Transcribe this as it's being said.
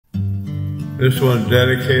This one's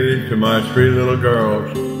dedicated to my three little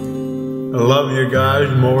girls. I love you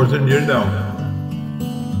guys more than you know.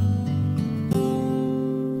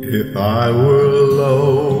 If I were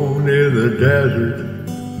alone in the desert,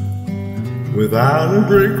 without a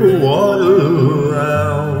drink of water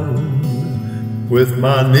around, with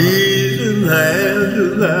my knees and hands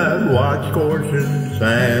in that white-scorching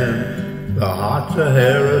sand, the hot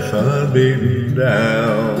Sahara sun beating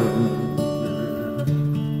down.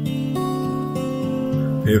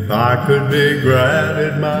 If I could be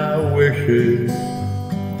granted my wishes,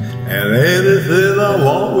 and anything I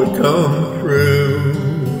want would come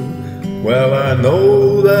true, well, I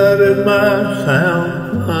know that it might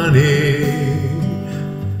sound funny,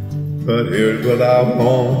 but here's what I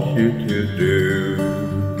want you to do.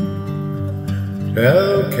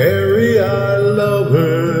 Tell Carrie I love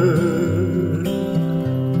her.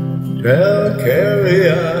 Tell Carrie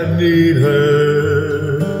I need her.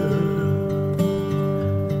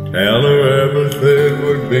 Tell her everything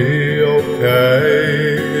would be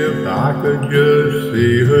okay if I could just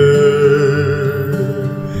see her.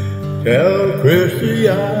 Tell Christy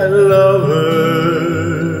I love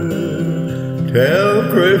her.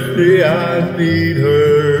 Tell Christy I need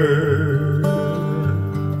her.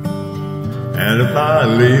 And if I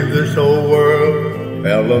leave this old world,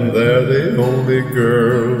 tell them they're the only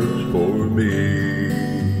girls for me.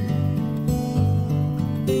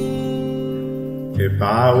 If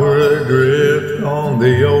I were adrift on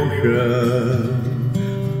the ocean,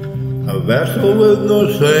 a vessel with no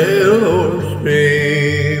sail or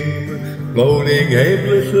steam, floating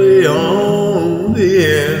aimlessly on the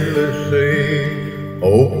endless sea,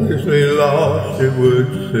 hopelessly lost it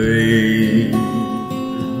would seem.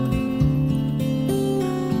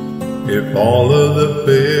 If all of the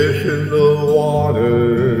fish in the water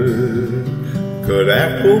could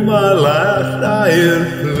echo my last dying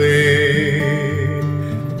plea,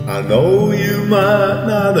 I know you might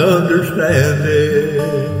not understand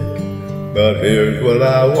it, but here's what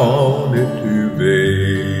I want it to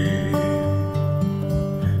be.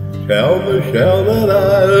 Tell Michelle that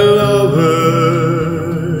I love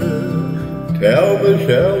her. Tell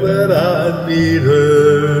Michelle that I need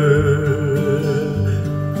her.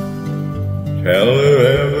 Tell her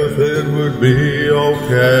everything would be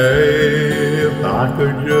okay if I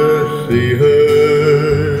could just see her.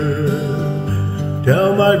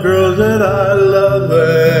 Tell my girls that I love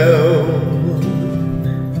them.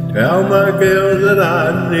 Tell my girls that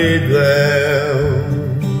I need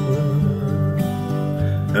them.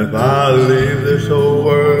 If I leave this old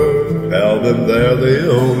world, tell them they're the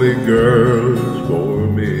only girls for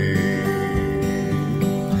me.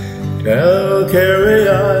 Tell Carrie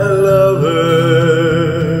I love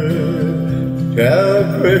her. Tell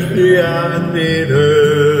Christy I need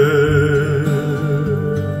her.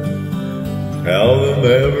 Tell them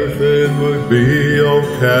everything would be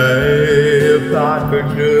okay if I could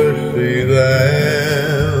just see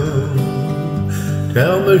them.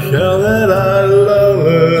 Tell Michelle that I love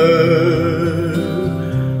her.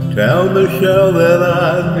 Tell Michelle that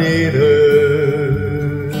I need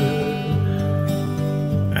her.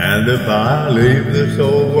 And if I leave this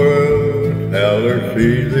old world, tell her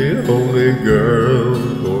she's the only girl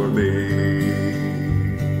for me.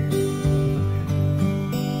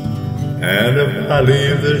 And if I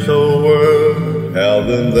leave this old world, tell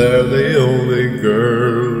them they're the only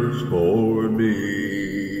girls for me.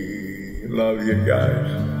 Love you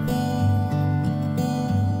guys.